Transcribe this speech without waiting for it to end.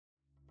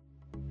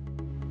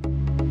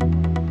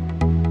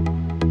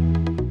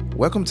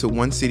Welcome to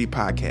One City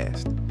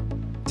Podcast.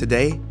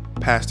 Today,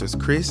 Pastors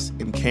Chris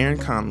and Karen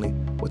Conley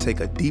will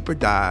take a deeper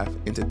dive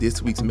into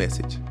this week's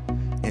message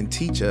and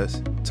teach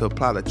us to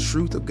apply the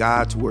truth of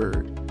God's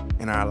Word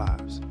in our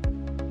lives.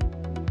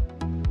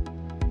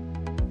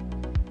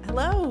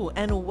 Hello,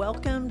 and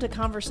welcome to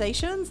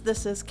Conversations.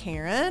 This is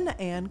Karen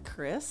and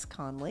Chris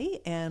Conley,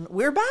 and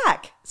we're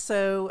back.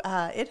 So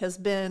it has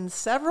been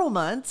several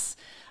months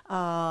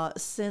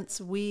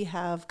since we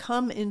have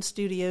come in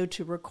studio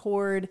to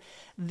record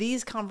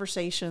these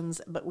conversations,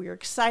 but we are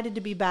excited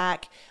to be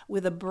back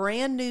with a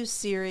brand new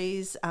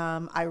series,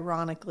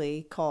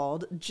 ironically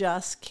called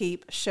Just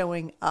Keep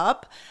Showing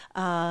Up.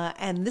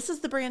 And this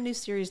is the brand new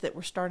series that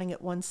we're starting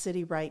at One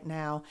City right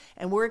now.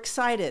 And we're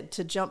excited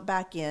to jump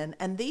back in.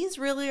 And these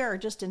really are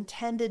just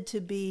intended to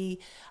be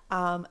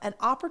an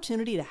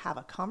opportunity to have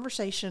a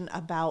conversation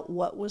about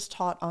what was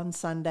taught on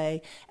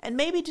Sunday and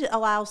maybe to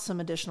allow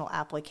some additional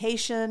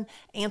application,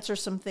 answer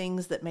some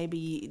things that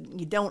maybe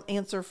you don't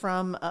answer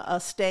from a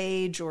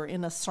stage or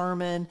in a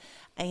sermon.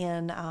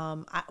 And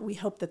we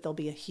hope that there'll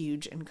be a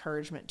huge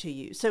encouragement to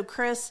you. So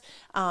Chris,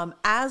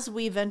 as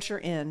we venture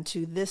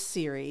into this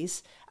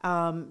series,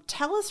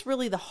 tell us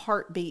really the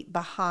heartbeat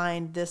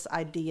behind this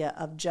idea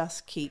of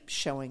just keep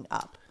showing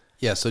up.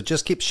 Yeah, so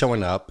just keep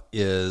showing up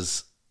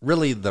is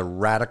really the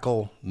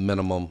radical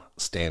minimum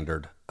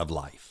standard of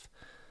life.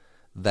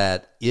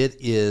 That it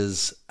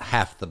is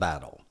half the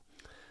battle.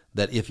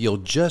 That if you'll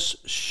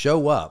just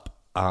show up,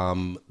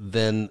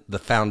 then the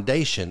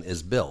foundation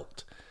is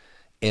built.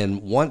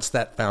 And once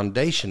that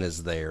foundation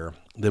is there,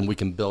 then we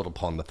can build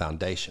upon the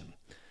foundation.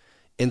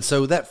 And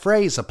so that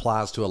phrase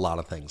applies to a lot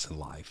of things in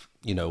life.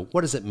 You know,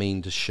 what does it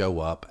mean to show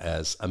up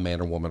as a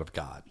man or woman of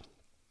God?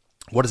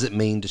 What does it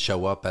mean to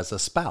show up as a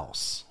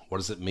spouse? What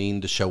does it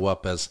mean to show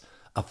up as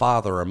a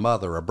father, a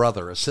mother, a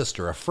brother, a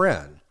sister, a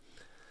friend?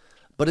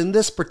 But in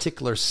this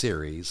particular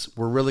series,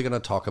 we're really going to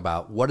talk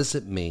about what does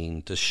it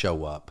mean to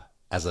show up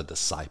as a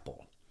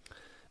disciple.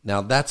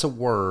 Now, that's a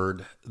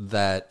word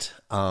that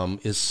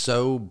is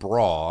so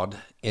broad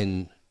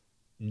in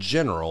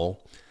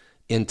general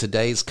in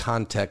today's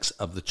context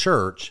of the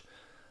church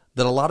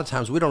that a lot of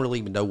times we don't really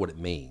even know what it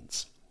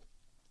means.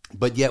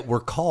 But yet we're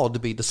called to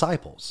be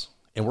disciples,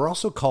 and we're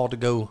also called to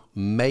go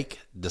make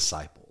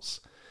disciples.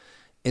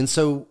 And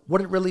so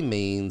what it really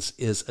means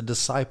is a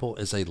disciple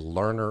is a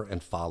learner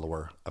and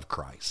follower of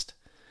Christ.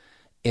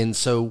 And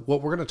so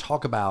what we're going to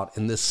talk about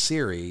in this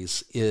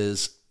series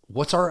is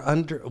what's our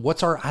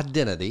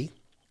identity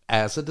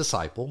as a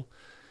disciple,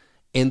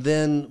 and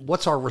then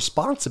what's our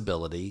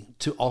responsibility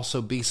to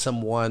also be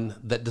someone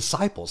that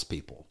disciples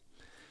people.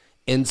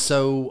 And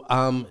so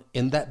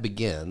and that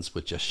begins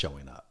with just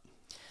showing up.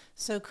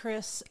 So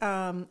Chris,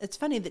 it's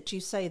funny that you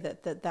say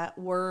that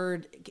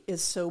word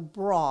is so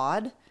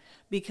broad,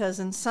 because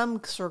in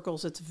some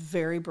circles it's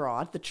very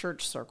broad, the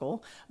church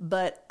circle,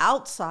 but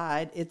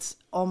outside it's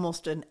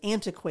almost an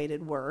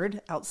antiquated word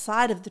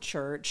outside of the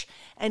church.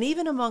 And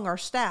even among our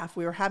staff,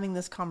 we were having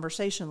this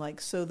conversation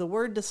like, so the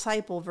word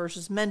disciple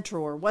versus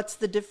mentor, what's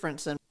the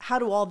difference and how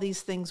do all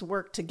these things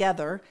work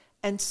together?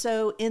 And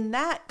so in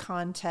that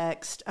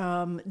context,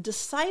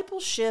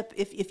 discipleship,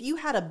 if you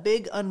had a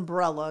big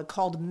umbrella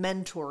called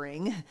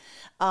mentoring,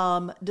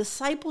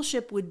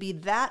 discipleship would be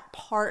that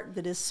part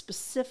that is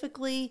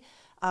specifically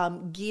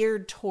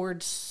geared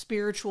towards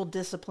spiritual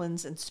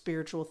disciplines and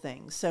spiritual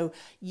things. So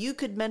you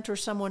could mentor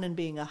someone in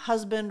being a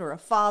husband or a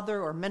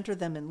father, or mentor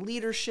them in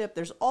leadership.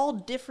 There's all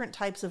different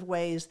types of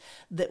ways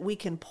that we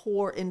can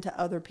pour into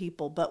other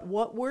people. But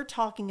what we're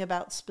talking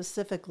about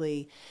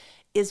specifically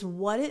is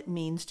what it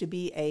means to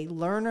be a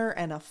learner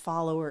and a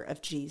follower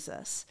of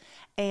Jesus.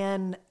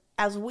 And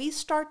as we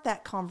start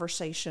that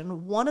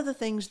conversation, one of the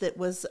things that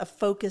was a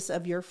focus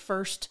of your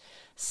first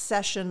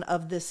session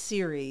of this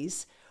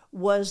series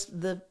was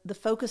the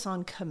focus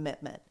on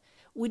commitment.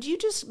 Would you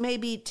just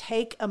maybe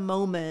take a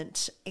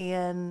moment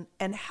and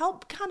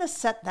help kind of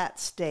set that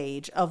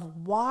stage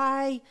of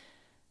why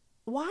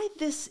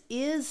this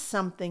is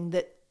something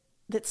that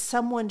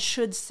someone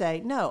should say,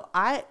 no,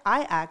 I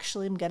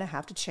actually am going to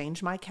have to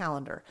change my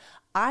calendar.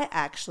 I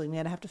actually am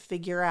going to have to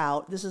figure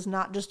out, this is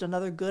not just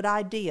another good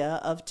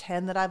idea of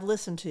 10 that I've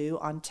listened to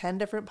on 10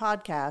 different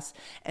podcasts,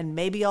 and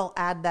maybe I'll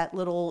add that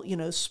little,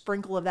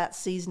 sprinkle of that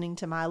seasoning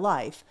to my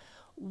life.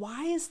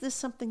 Why is this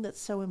something that's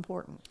so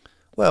important?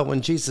 Well,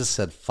 when Jesus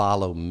said,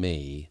 follow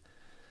me,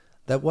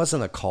 that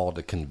wasn't a call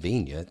to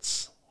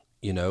convenience.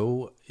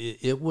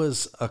 It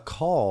was a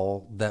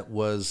call that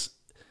was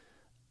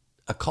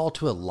a call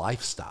to a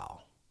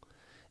lifestyle.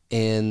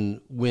 And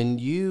when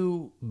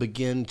you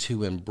begin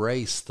to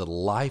embrace the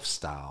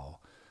lifestyle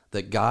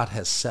that God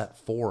has set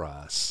for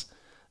us,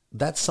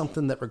 that's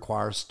something that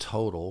requires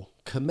total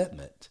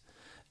commitment.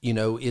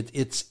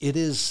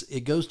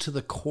 It goes to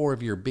the core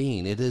of your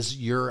being. It is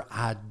your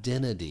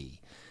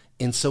identity.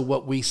 And so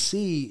what we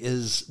see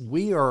is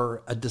we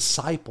are a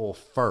disciple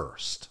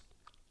first.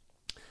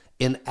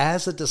 And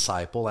as a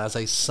disciple, as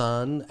a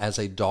son, as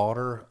a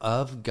daughter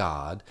of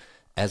God,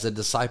 as a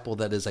disciple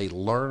that is a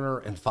learner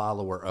and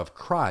follower of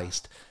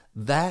Christ,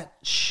 that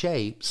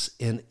shapes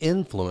and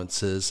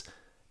influences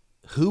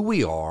who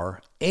we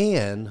are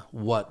and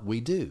what we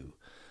do.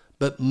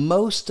 But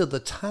most of the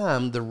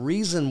time, the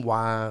reason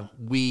why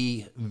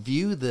we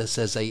view this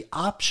as an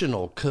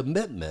optional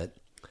commitment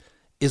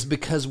is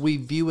because we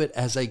view it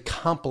as a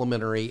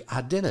complementary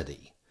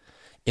identity.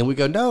 And we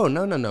go, no.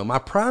 My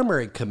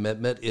primary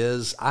commitment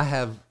is I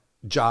have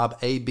job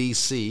A, B,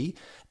 C,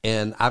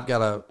 and I've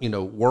got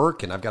to,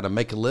 work, and I've got to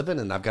make a living,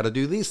 and I've got to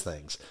do these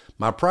things.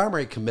 My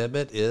primary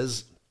commitment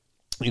is,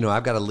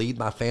 I've got to lead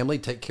my family,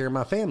 take care of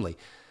my family.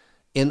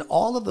 And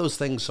all of those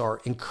things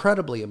are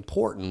incredibly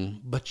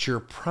important, but your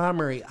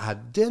primary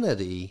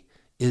identity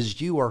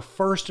is you are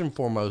first and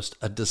foremost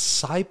a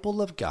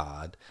disciple of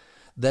God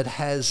that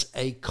has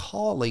a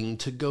calling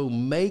to go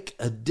make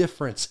a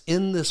difference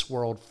in this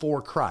world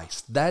for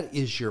Christ. That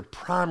is your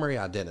primary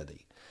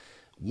identity.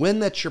 When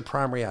that's your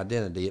primary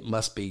identity, it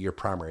must be your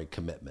primary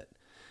commitment.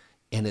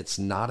 And it's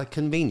not a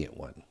convenient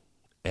one.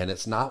 And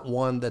it's not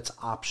one that's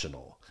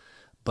optional.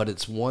 But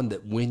it's one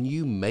that when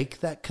you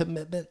make that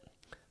commitment,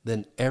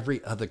 then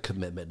every other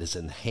commitment is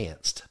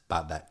enhanced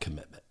by that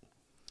commitment.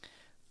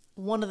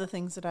 One of the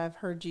things that I've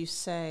heard you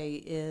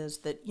say is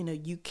that,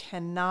 you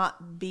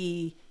cannot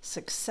be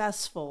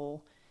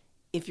successful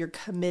if you're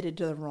committed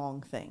to the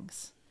wrong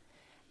things.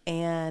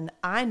 And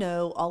I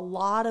know a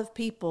lot of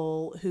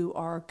people who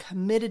are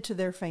committed to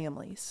their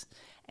families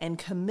and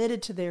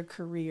committed to their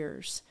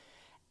careers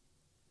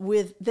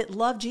that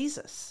love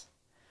Jesus.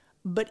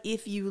 But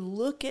if you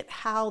look at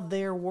how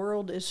their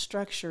world is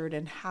structured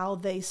and how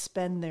they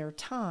spend their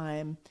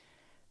time,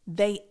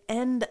 they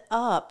end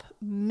up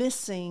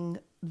missing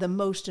the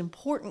most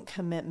important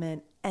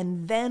commitment.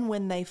 And then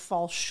when they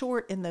fall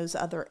short in those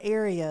other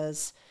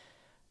areas,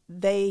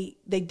 they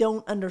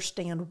don't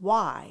understand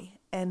why.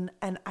 And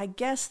I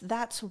guess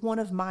that's one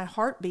of my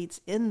heartbeats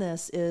in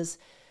this is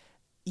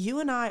you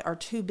and I are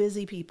two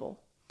busy people.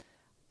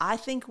 I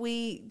think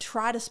we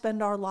try to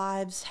spend our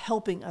lives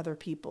helping other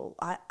people.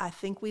 I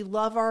think we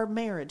love our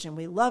marriage and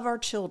we love our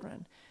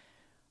children.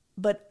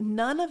 But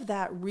none of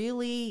that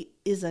really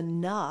is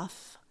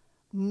enough,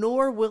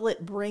 nor will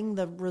it bring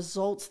the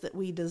results that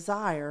we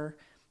desire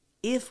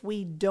if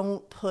we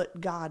don't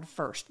put God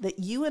first. That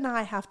you and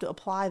I have to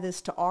apply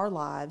this to our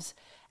lives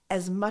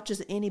as much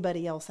as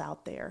anybody else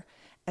out there.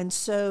 And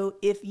so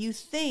if you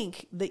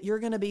think that you're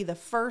going to be the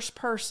first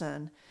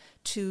person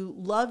to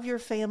love your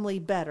family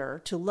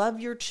better, to love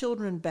your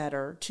children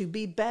better, to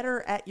be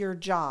better at your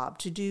job,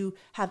 to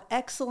have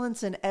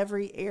excellence in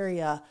every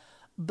area,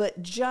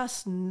 but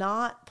just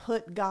not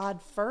put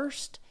God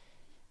first,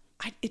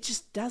 it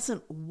just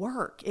doesn't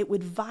work. It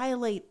would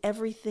violate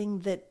everything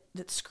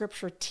that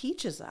Scripture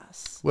teaches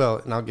us. Well,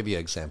 and I'll give you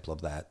an example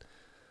of that.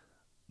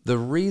 The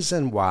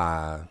reason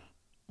why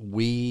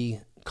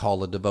we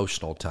call a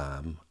devotional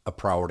time a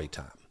priority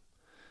time.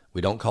 We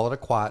don't call it a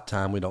quiet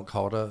time. We don't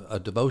call it a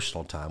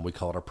devotional time. We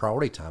call it a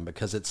priority time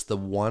because it's the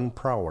one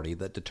priority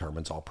that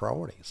determines all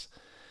priorities.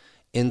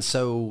 And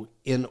so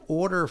in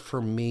order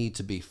for me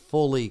to be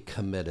fully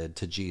committed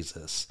to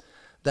Jesus,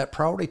 that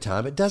priority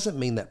time, it doesn't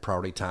mean that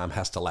priority time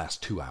has to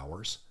last 2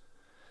 hours.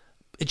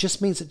 It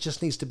just means it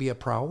just needs to be a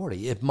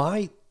priority. It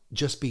might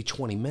just be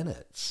 20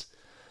 minutes.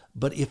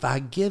 But if I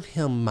give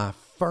him my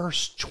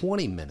first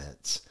 20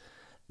 minutes,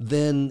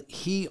 then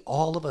he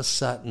all of a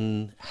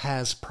sudden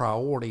has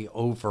priority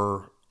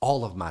over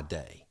all of my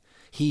day.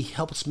 He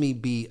helps me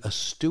be a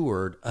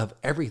steward of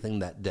everything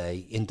that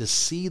day and to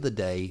see the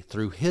day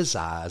through his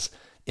eyes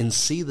and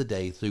see the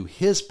day through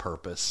his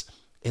purpose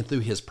and through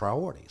his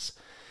priorities.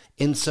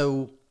 And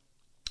so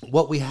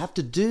what we have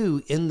to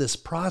do in this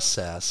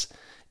process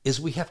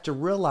is we have to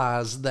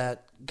realize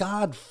that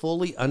God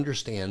fully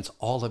understands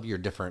all of your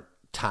different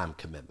time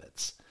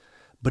commitments,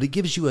 but he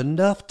gives you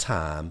enough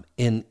time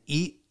in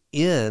each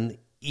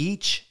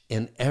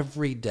and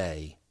every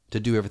day to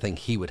do everything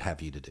he would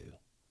have you to do.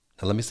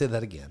 Now, let me say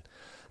that again.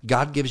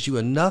 God gives you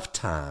enough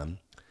time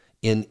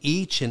in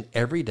each and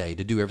every day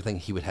to do everything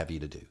he would have you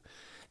to do.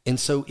 And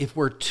so if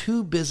we're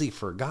too busy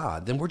for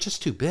God, then we're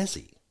just too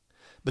busy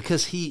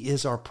because he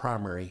is our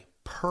primary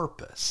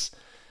purpose.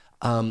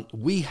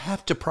 We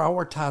have to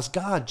prioritize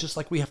God just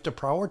like we have to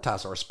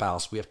prioritize our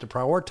spouse. We have to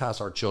prioritize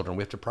our children.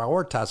 We have to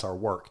prioritize our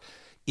work.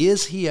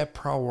 Is he a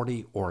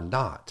priority or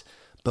not?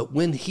 But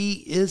when he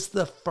is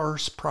the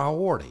first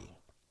priority,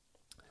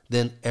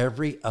 then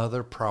every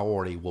other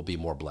priority will be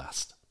more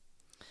blessed.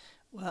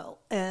 Well,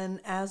 and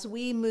as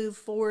we move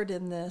forward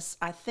in this,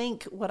 I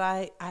think what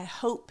I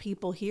hope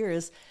people hear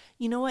is,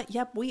 you know what?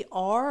 Yep,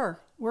 we're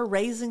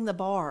raising the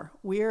bar.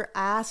 We're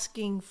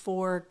asking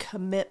for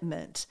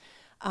commitment.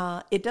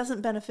 It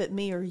doesn't benefit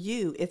me or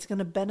you. It's going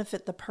to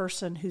benefit the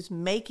person who's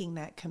making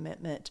that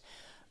commitment.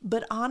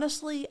 But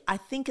honestly, I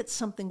think it's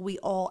something we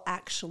all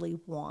actually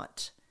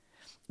want.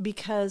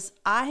 Because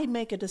I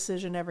make a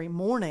decision every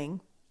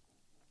morning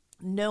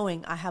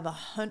knowing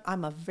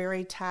I'm a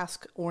very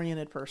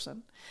task-oriented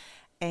person.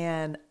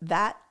 And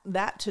that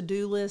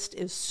to-do list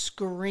is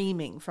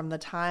screaming from the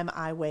time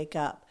I wake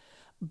up.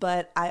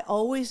 But I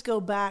always go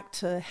back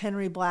to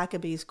Henry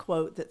Blackaby's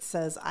quote that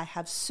says, I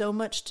have so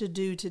much to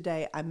do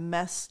today, I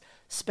must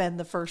spend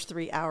the first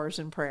 3 hours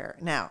in prayer.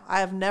 Now, I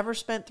have never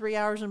spent 3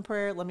 hours in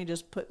prayer. Let me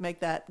just make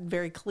that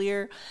very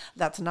clear.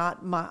 That's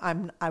not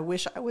I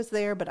wish I was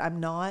there, but I'm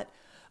not.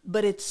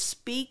 But it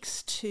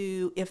speaks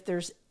to, if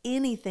there's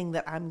anything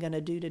that I'm going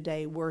to do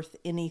today worth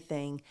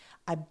anything,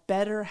 I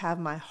better have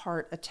my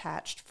heart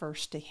attached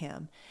first to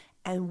him.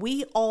 And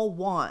we all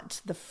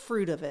want the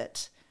fruit of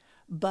it,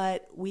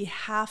 but we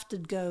have to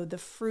go, the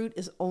fruit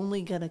is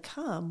only going to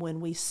come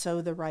when we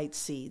sow the right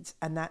seeds.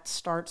 And that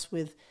starts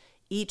with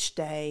each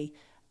day,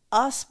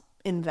 us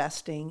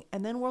investing,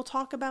 and then we'll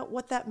talk about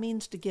what that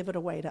means to give it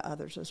away to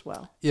others as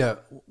well. Yeah,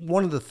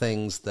 one of the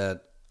things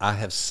that I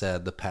have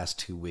said the past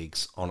 2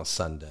 weeks on a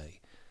Sunday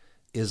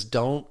is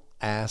don't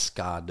ask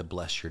God to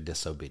bless your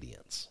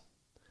disobedience.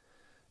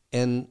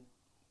 And,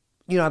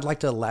 I'd like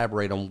to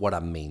elaborate on what I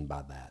mean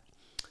by that.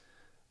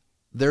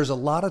 There's a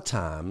lot of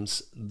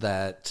times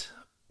that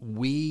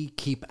we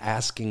keep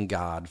asking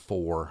God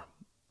for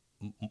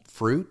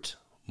fruit,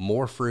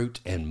 more fruit,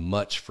 and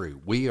much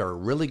fruit. We are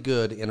really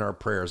good in our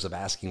prayers of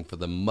asking for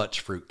the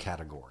much fruit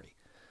category.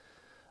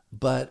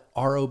 But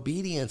our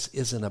obedience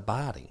isn't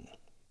abiding.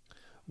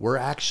 We're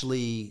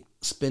actually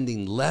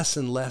spending less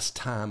and less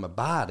time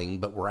abiding,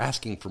 but we're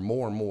asking for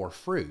more and more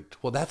fruit.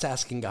 Well, that's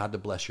asking God to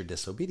bless your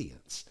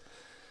disobedience.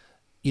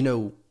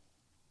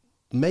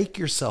 Make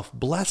yourself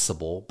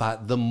blessable by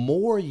the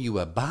more you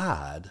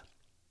abide,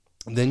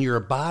 then your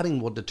abiding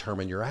will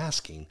determine your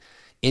asking.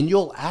 And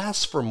you'll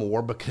ask for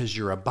more because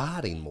you're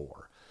abiding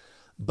more.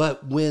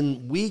 But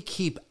when we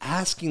keep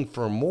asking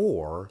for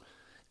more,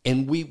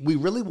 and we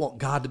really want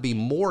God to be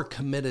more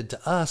committed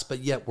to us, but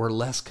yet we're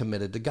less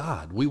committed to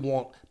God. We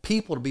want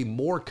people to be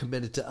more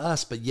committed to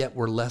us, but yet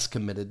we're less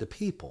committed to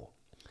people.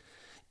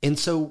 And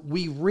so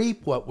we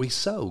reap what we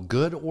sow,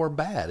 good or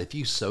bad. If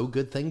you sow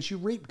good things, you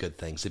reap good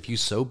things. If you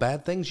sow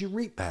bad things, you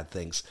reap bad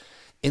things.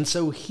 And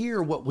so here,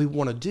 what we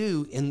want to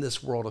do in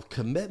this world of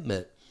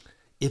commitment,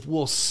 if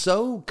we'll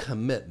sow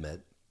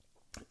commitment,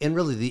 and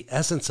really the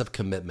essence of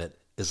commitment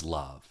is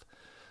love.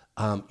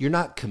 You're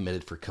not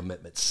committed for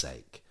commitment's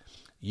sake.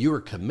 You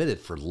are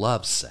committed for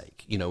love's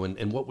sake.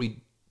 And what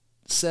we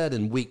said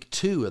in week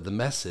 2 of the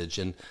message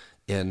in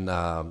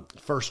 1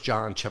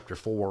 John chapter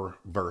 4,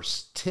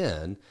 verse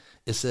 10,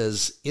 it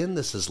says, in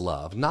this is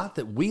love, not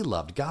that we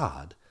loved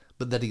God,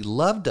 but that he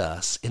loved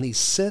us and he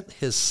sent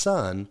his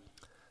son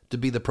to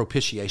be the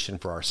propitiation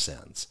for our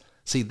sins.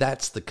 See,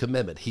 that's the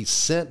commitment. He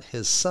sent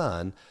his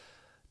son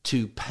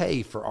to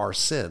pay for our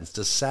sins,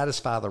 to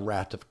satisfy the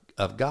wrath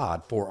of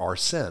God for our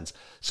sins.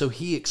 So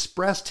he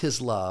expressed his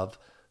love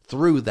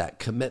through that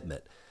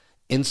commitment.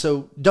 And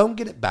so don't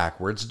get it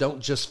backwards.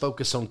 Don't just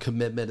focus on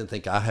commitment and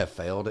think, I have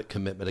failed at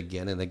commitment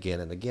again and again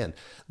and again.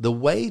 The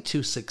way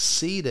to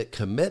succeed at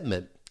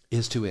commitment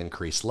is to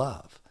increase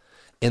love.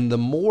 And the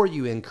more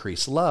you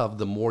increase love,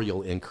 the more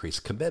you'll increase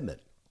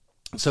commitment.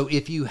 So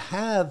if you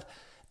have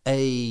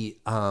a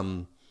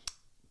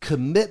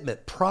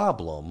commitment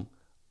problem,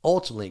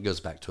 ultimately it goes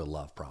back to a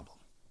love problem.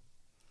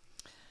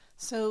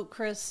 So,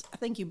 Chris, I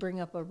think you bring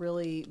up a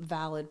really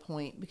valid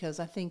point, because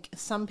I think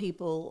some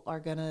people are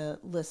going to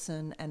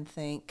listen and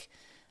think,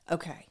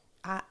 okay,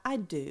 I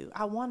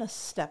want to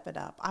step it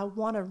up. I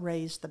want to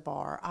raise the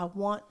bar. I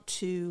want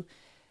to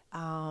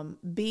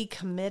be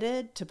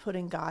committed to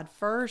putting God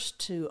first,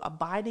 to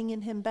abiding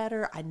in him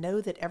better. I know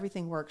that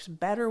everything works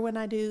better when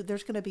I do.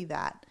 There's going to be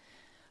that.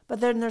 But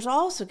then there's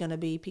also going to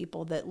be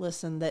people that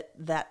listen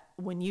that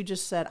when you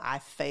just said, I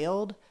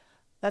failed,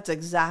 that's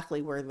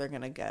exactly where they're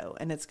going to go.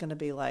 And it's going to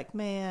be like,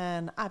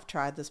 man, I've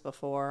tried this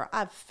before.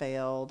 I've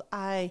failed.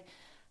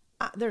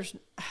 There's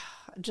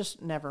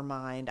just never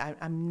mind.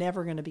 I'm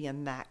never going to be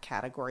in that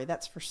category.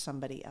 That's for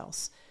somebody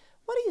else.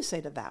 What do you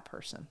say to that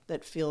person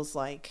that feels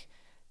like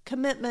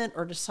commitment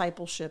or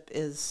discipleship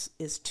is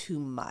too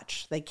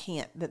much? They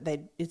can't,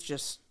 it's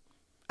just,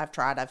 I've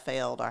tried, I've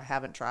failed, or I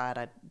haven't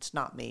tried, it's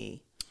not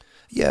me.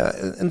 Yeah,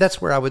 and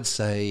that's where I would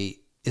say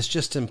it's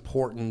just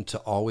important to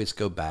always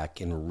go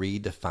back and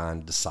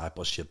redefine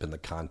discipleship in the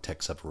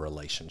context of a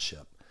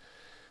relationship.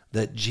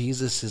 That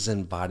Jesus is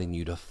inviting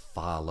you to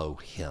follow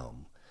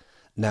him.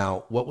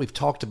 Now, what we've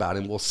talked about,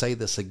 and we'll say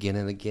this again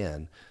and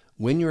again,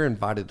 when you're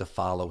invited to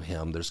follow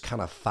him, there's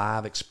kind of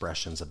 5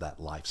 expressions of that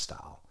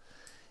lifestyle.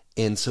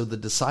 And so the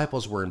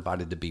disciples were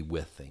invited to be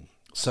with him.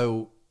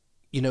 So,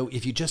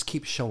 if you just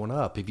keep showing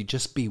up, if you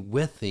just be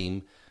with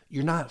him,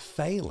 you're not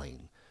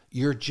failing.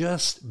 You're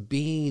just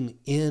being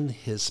in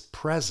his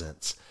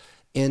presence.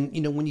 And,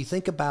 when you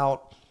think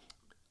about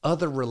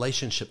other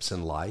relationships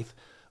in life,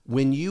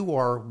 when you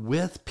are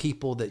with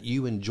people that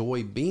you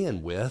enjoy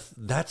being with,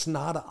 that's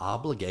not an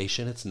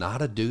obligation. It's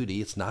not a duty.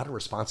 It's not a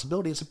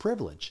responsibility. It's a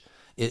privilege.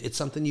 It's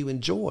something you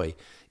enjoy.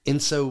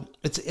 And so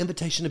it's an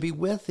invitation to be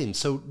with him.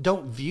 So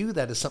don't view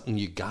that as something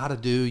you got to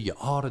do, you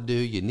ought to do,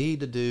 you need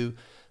to do,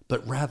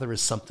 but rather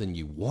as something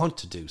you want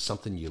to do,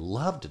 something you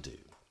love to do.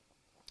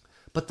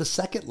 But the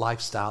second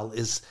lifestyle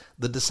is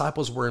the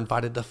disciples were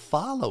invited to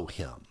follow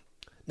him.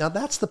 Now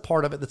that's the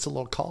part of it that's a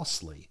little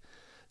costly.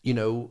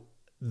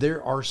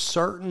 there are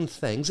certain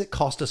things that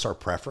cost us our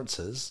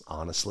preferences,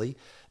 honestly.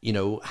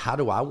 How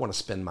do I want to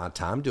spend my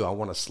time? Do I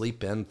want to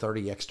sleep in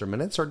 30 extra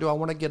minutes, or do I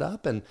want to get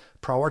up and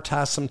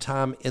prioritize some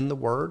time in the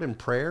Word and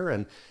prayer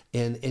and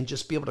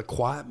just be able to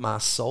quiet my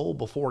soul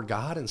before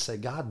God and say,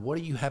 God, what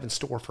do you have in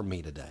store for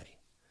me today?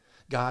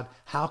 God,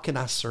 how can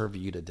I serve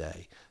you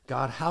today?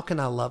 God, how can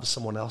I love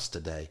someone else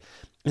today?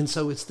 And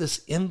so it's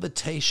this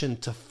invitation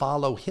to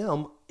follow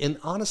him. And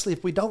honestly,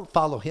 if we don't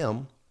follow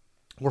him,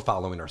 we're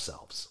following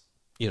ourselves.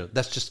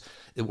 That's just,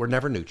 we're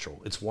never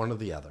neutral. It's one or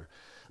the other.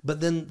 But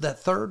then that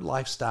third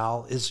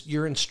lifestyle is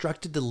you're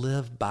instructed to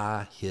live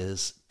by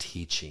his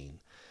teaching.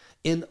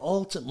 And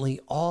ultimately,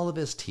 all of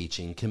his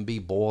teaching can be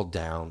boiled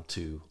down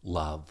to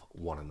love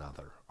one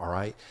another. All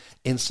right.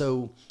 And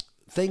so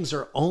things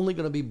are only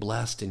going to be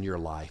blessed in your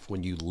life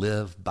when you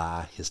live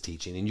by his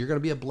teaching, and you're going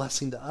to be a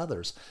blessing to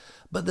others.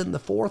 But then the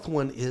fourth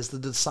one is the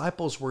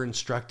disciples were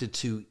instructed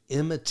to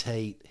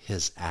imitate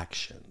his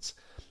actions.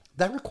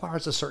 That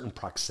requires a certain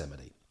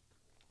proximity.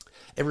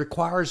 It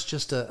requires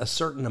just a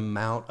certain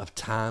amount of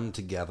time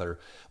together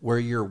where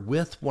you're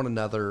with one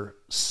another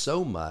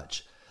so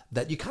much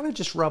that you kind of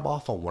just rub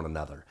off on one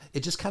another.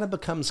 It just kind of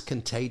becomes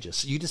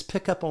contagious. You just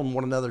pick up on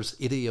one another's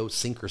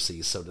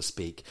idiosyncrasies, so to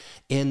speak.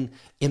 In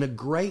a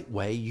great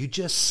way, you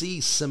just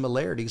see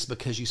similarities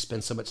because you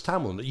spend so much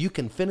time with them. You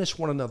can finish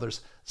one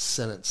another's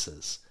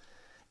sentences.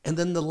 And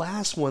then the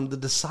last one, the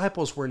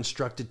disciples were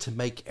instructed to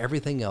make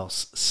everything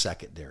else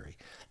secondary.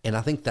 And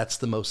I think that's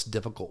the most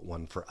difficult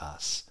one for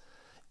us,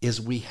 is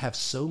we have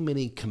so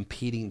many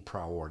competing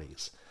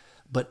priorities.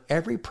 But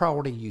every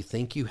priority you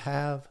think you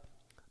have,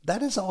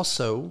 that is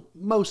also,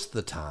 most of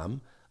the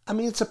time,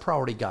 it's a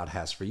priority God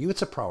has for you.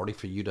 It's a priority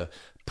for you to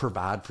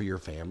provide for your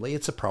family.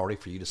 It's a priority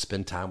for you to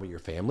spend time with your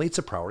family. It's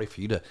a priority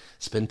for you to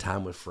spend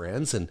time with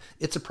friends. And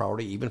it's a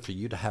priority even for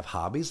you to have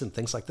hobbies and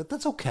things like that.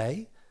 That's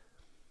okay.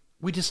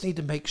 We just need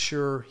to make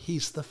sure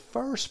he's the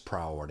first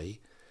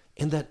priority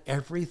and that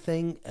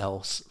everything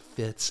else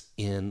fits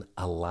in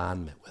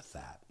alignment with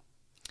that.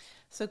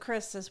 So,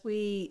 Chris, as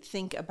we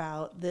think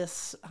about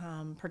this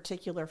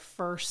particular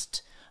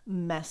first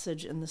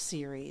message in the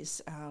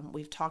series,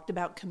 we've talked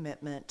about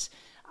commitment.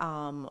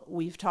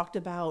 We've talked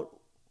about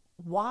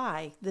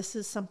why this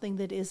is something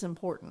that is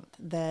important,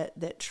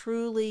 that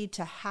truly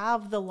to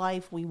have the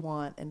life we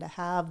want and to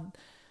have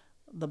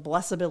the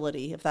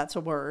blessability, if that's a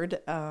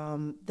word,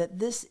 that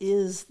this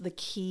is the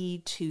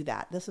key to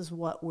that. This is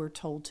what we're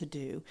told to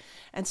do.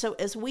 And so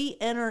as we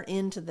enter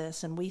into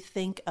this and we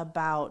think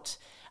about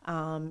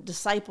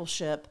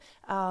discipleship,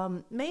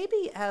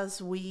 maybe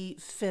as we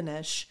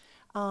finish,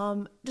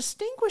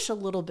 distinguish a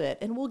little bit,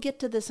 and we'll get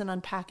to this and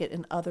unpack it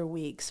in other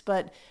weeks,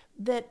 but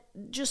that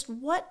just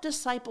what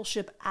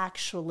discipleship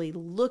actually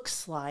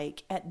looks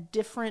like at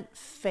different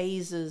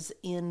phases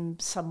in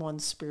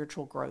someone's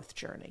spiritual growth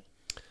journey.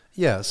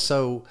 Yeah,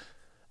 so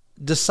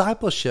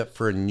discipleship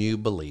for a new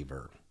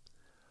believer,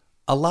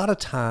 a lot of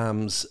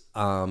times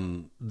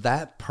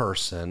that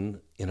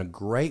person, in a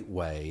great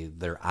way,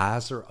 their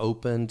eyes are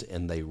opened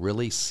and they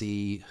really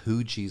see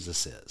who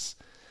Jesus is.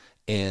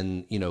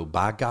 And,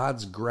 by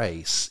God's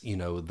grace,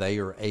 they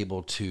are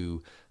able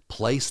to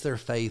place their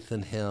faith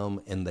in him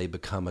and they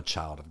become a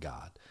child of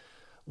God.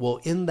 Well,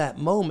 in that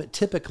moment,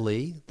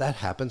 typically that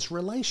happens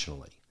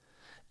relationally.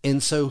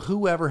 And so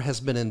whoever has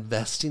been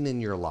investing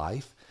in your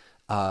life,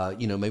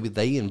 maybe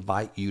they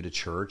invite you to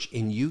church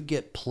and you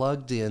get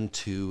plugged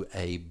into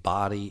a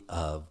body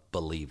of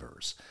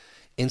believers.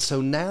 And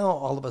so now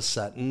all of a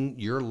sudden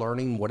you're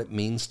learning what it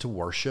means to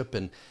worship.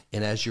 And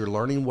as you're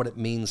learning what it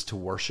means to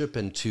worship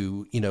and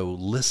to,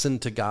 listen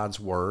to God's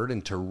word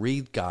and to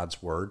read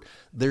God's word,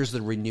 there's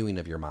the renewing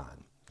of your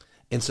mind.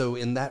 And so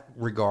in that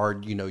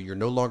regard, you're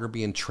no longer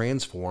being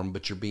transformed,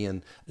 but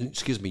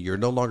you're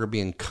no longer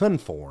being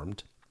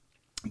conformed,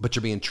 but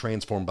you're being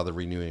transformed by the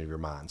renewing of your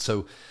mind.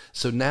 So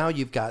now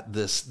you've got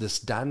this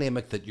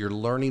dynamic that you're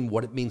learning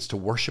what it means to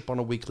worship on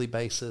a weekly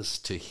basis,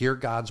 to hear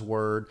God's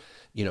word,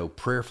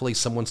 prayerfully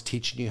someone's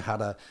teaching you how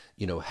to,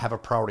 have a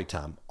priority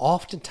time.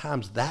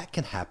 Oftentimes that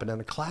can happen in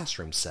a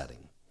classroom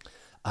setting.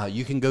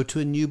 You can go to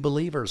a new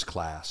believers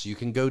class. You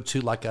can go to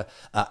like a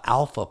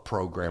alpha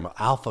program, an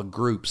alpha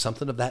group,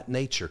 something of that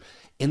nature.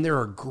 And there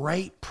are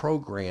great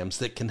programs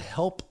that can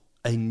help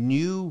a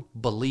new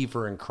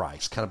believer in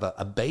Christ, kind of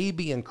a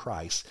baby in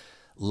Christ,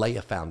 lay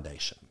a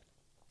foundation.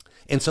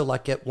 And so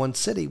like at One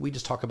City, we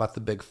just talk about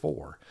the big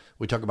four.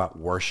 We talk about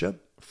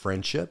worship,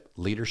 friendship,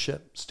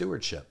 leadership,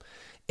 stewardship.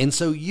 And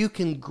so you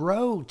can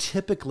grow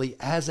typically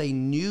as a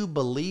new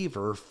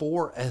believer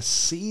for a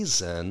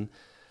season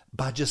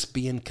by just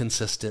being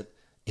consistent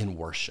in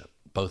worship,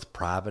 both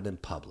private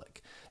and public.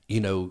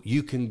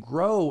 You can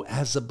grow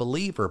as a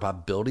believer by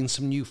building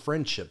some new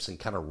friendships and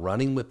kind of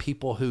running with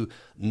people who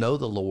know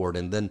the Lord.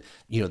 And then,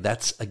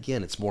 that's,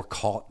 again, it's more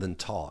caught than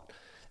taught.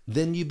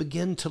 Then you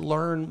begin to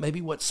learn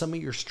maybe what some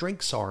of your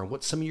strengths are and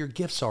what some of your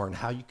gifts are and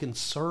how you can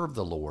serve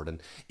the Lord.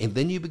 And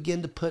then you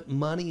begin to put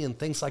money and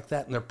things like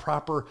that in their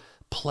proper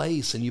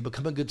place and you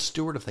become a good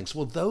steward of things.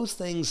 Well, those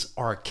things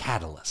are a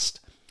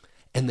catalyst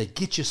and they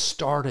get you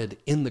started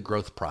in the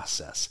growth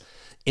process.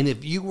 And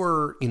if you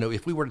were,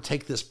 if we were to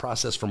take this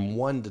process from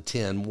 1 to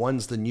 10,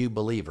 1's the new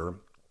believer,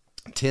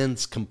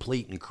 10's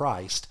complete in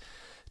Christ,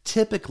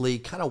 typically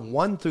kind of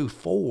 1 through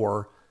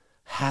 4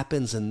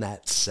 happens in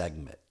that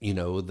segment,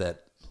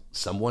 that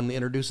someone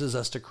introduces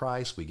us to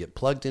Christ, we get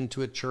plugged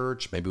into a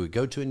church, maybe we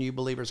go to a new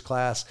believers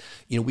class,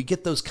 we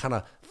get those kind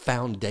of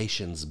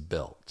foundations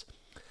built.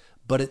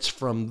 But it's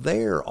from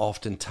there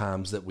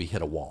oftentimes that we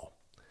hit a wall.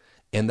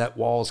 And that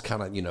wall is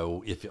kind of,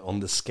 if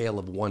on the scale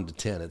of 1 to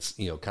 10, it's,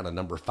 kind of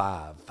number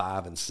 5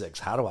 and 6.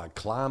 How do I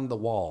climb the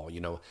wall?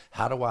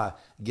 How do I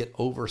get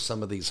over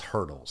some of these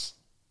hurdles?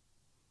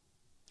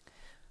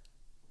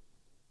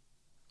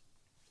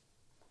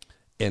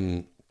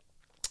 And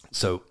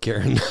so,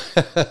 Karen.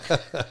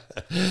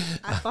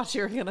 I thought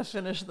you were going to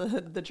finish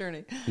the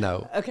journey.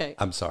 No. Okay.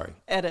 I'm sorry.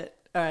 Edit.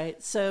 All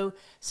right. So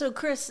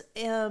Chris,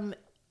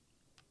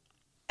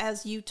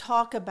 as you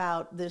talk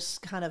about this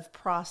kind of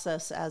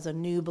process as a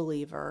new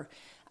believer,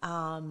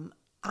 I'm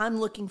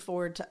looking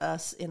forward to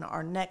us in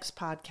our next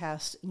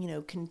podcast,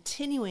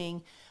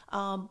 continuing,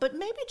 but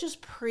maybe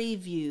just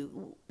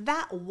preview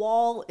that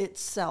wall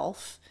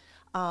itself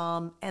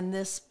and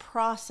this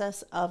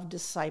process of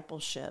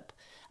discipleship.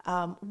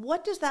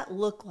 What does that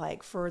look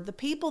like for the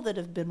people that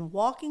have been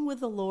walking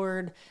with the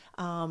Lord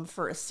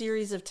for a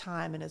series of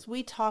time? And as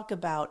we talk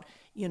about,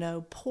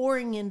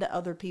 pouring into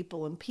other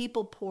people and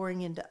people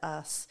pouring into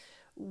us,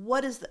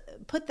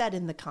 put that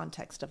in the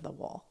context of the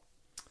wall.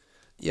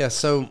 Yeah,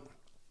 so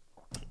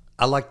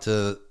I like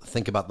to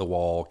think about the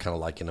wall kind of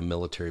like in a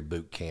military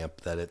boot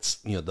camp, that it's,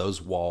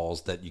 those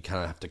walls that you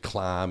kind of have to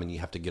climb and you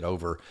have to get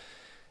over.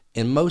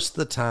 And most of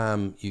the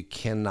time, you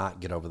cannot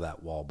get over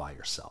that wall by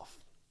yourself.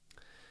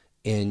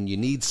 And you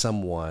need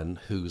someone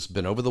who's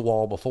been over the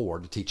wall before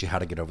to teach you how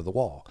to get over the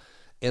wall.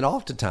 And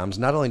oftentimes,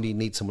 not only do you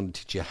need someone to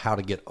teach you how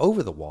to get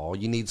over the wall,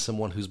 you need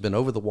someone who's been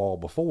over the wall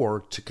before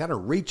to kind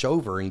of reach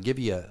over and give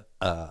you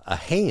a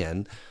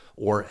hand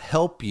or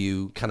help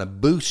you kind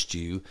of boost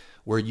you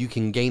where you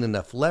can gain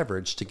enough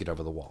leverage to get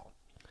over the wall.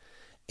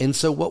 And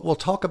so what we'll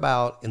talk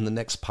about in the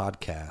next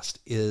podcast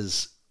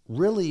is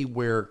really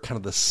where kind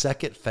of the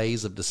second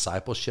phase of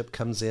discipleship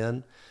comes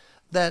in.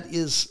 That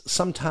is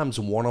sometimes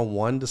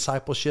one-on-one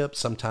discipleship.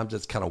 Sometimes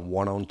it's kind of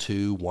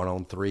 1-on-2,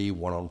 1-on-3,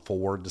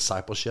 1-on-4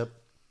 discipleship.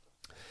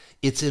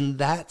 It's in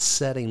that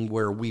setting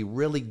where we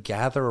really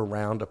gather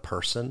around a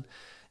person.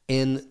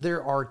 And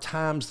there are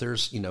times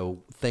there's,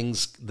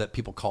 things that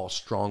people call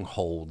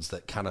strongholds,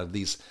 that kind of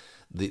these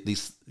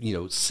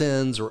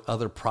sins or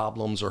other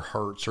problems or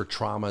hurts or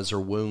traumas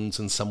or wounds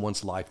in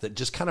someone's life that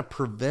just kind of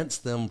prevents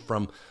them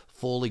from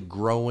fully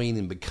growing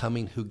and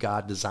becoming who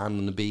God designed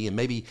them to be. And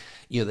maybe,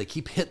 they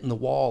keep hitting the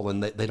wall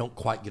and they don't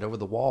quite get over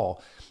the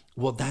wall.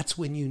 Well, that's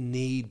when you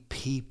need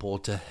people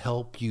to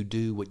help you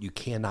do what you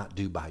cannot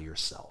do by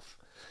yourself.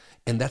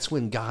 And that's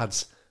when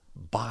God's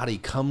body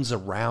comes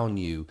around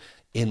you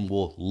and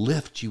will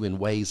lift you in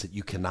ways that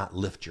you cannot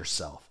lift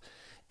yourself.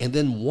 And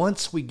then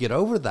once we get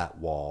over that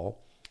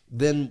wall,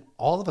 then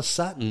all of a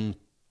sudden,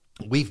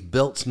 we've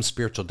built some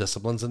spiritual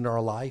disciplines in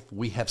our life.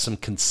 We have some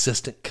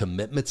consistent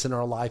commitments in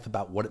our life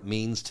about what it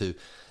means to,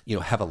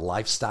 have a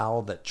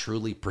lifestyle that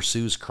truly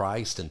pursues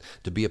Christ and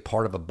to be a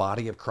part of a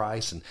body of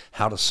Christ and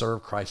how to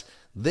serve Christ.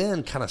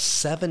 Then kind of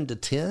 7 to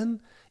 10,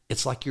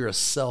 it's like you're a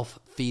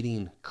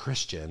self-feeding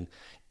Christian,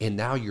 and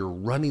now you're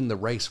running the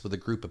race with a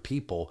group of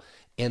people.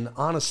 And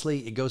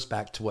honestly, it goes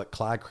back to what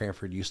Clyde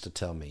Cranford used to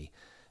tell me.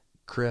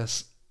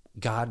 Chris,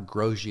 God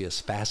grows you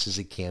as fast as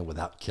he can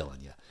without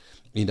killing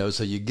you.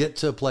 So you get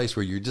to a place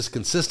where you're just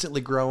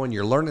consistently growing.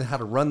 You're learning how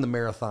to run the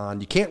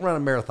marathon. You can't run a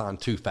marathon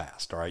too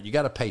fast, all right? You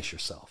got to pace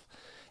yourself.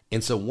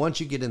 And so once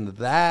you get into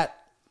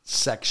that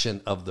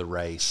section of the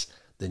race,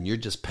 then you're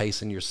just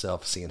pacing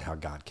yourself, seeing how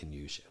God can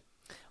use you.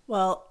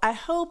 Well, I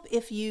hope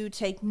if you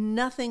take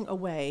nothing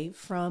away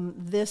from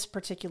this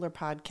particular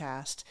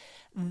podcast,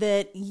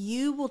 that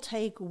you will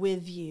take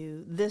with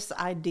you this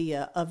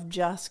idea of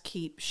just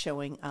keep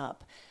showing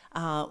up.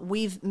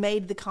 We've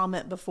made the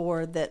comment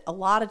before that a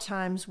lot of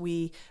times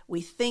we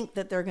think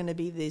that there are going to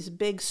be these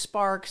big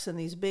sparks and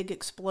these big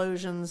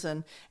explosions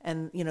and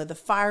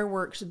the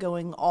fireworks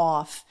going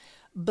off.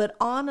 But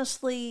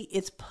honestly,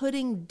 it's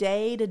putting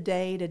day to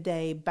day to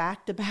day,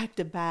 back to back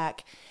to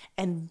back,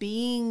 and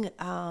being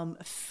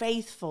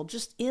faithful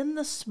just in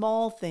the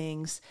small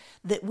things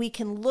that we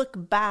can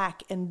look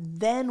back and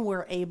then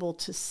we're able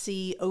to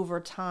see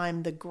over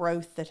time the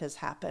growth that has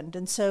happened.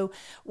 And so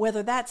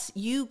whether that's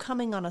you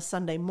coming on a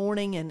Sunday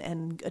morning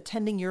and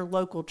attending your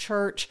local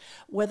church,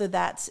 whether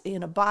that's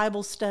in a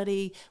Bible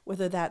study,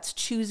 whether that's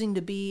choosing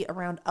to be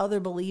around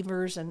other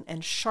believers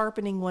and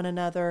sharpening one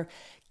another,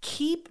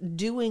 keep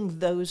doing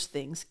those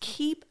things,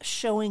 keep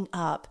showing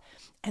up.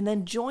 And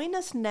then join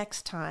us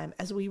next time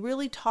as we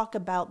really talk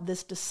about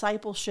this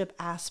discipleship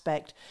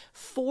aspect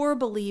for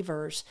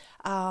believers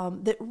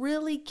that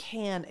really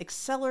can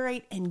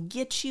accelerate and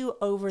get you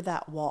over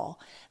that wall.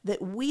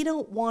 That we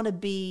don't want to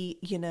be,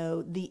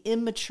 the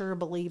immature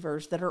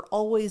believers that are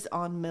always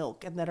on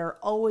milk and that are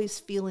always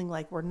feeling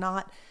like we're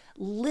not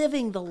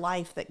living the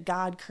life that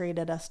God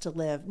created us to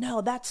live.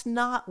 No, that's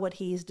not what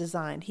he's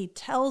designed. He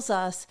tells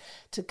us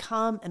to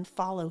come and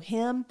follow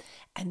him,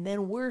 and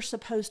then we're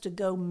supposed to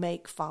go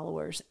make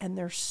followers. And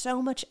there's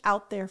so much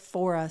out there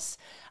for us.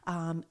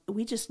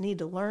 We just need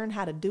to learn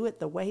how to do it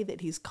the way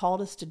that he's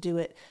called us to do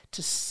it,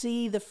 to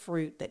see the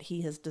fruit that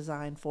he has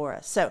designed for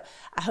us. So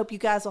I hope you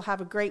guys will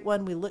have a great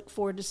one. We look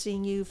forward to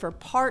seeing you for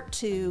part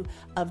 2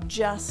 of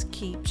Just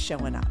Keep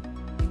Showing Up.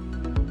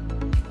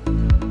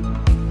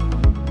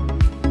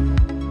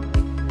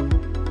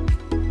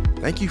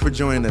 Thank you for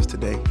joining us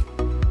today.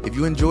 If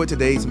you enjoyed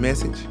today's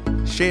message,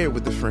 share it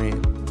with a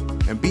friend,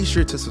 and be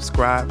sure to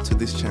subscribe to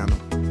this channel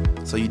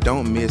so you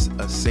don't miss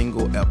a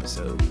single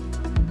episode.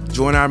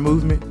 Join our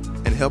movement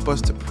and help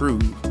us to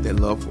prove that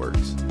love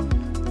works.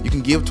 You can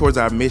give towards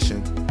our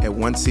mission at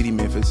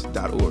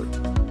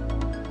onecitymemphis.org.